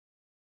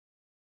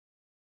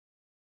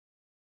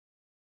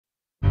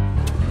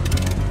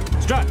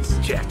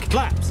Brakes. Check.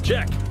 Flaps.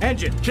 Check.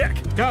 Engine. Check.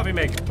 Coffee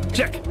maker.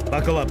 Check.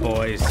 Buckle up,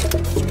 boys.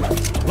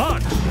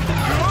 Launch.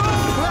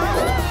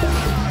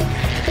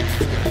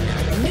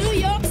 New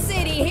York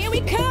City, here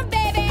we come,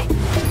 baby!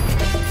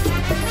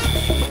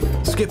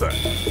 Skipper,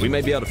 we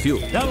may be out of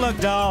fuel. Don't look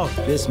dull.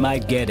 This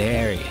might get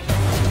hairy.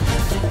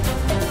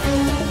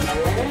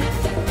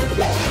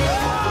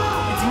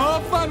 It's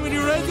more fun when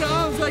you raise your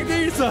arms like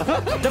these.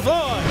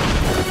 Deploy.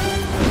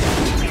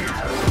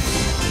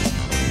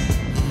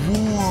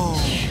 Whoa.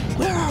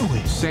 Where are we?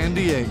 San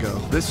Diego.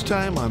 This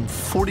time I'm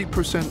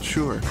 40%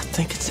 sure. I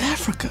think it's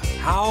Africa.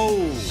 How?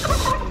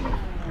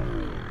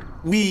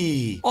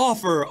 We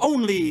offer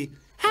only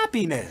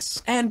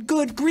happiness and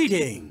good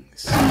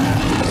greetings.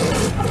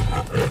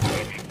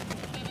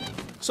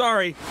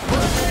 Sorry.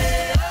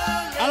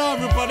 Hello,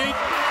 everybody.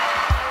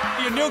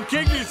 Your new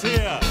king is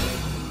here.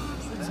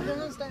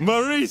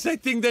 Maurice, I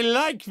think they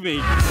like me.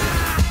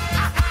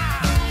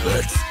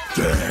 Let's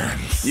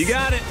dance. You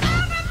got it.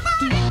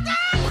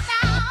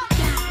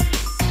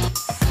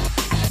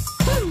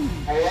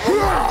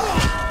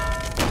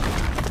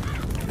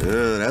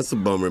 Yeah, that's a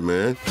bummer,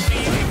 man.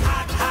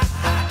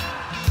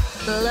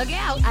 Look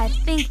out, I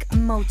think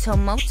Moto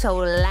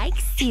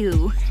likes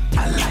you.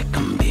 I like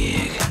them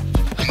big.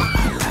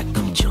 I like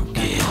them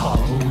chunky.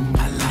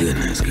 I like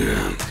Goodness,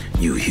 girl,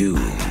 you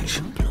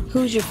huge.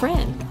 Who's your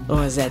friend?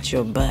 Or is that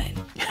your bud?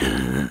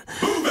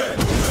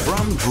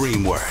 From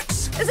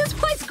DreamWorks. Is this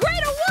place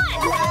great or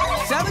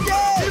what? 7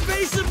 days!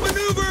 Evasive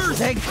maneuvers.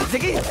 Zag,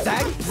 ziggy,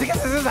 zag, ziggy,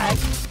 ziggy, zag.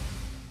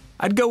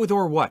 I'd go with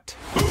or what?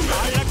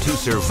 To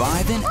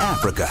survive in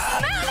Africa,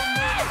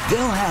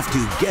 they'll have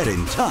to get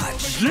in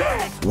touch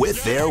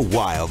with their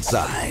wild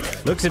side.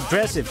 Looks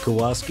impressive,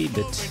 Kowalski,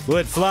 but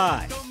would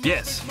fly.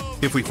 Yes,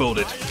 if we fold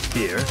it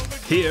here,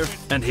 here,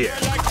 and here.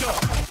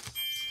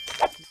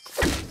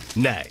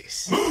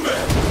 Nice. Move it.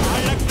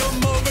 I like to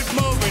move it,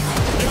 move it.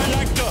 I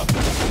like to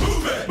move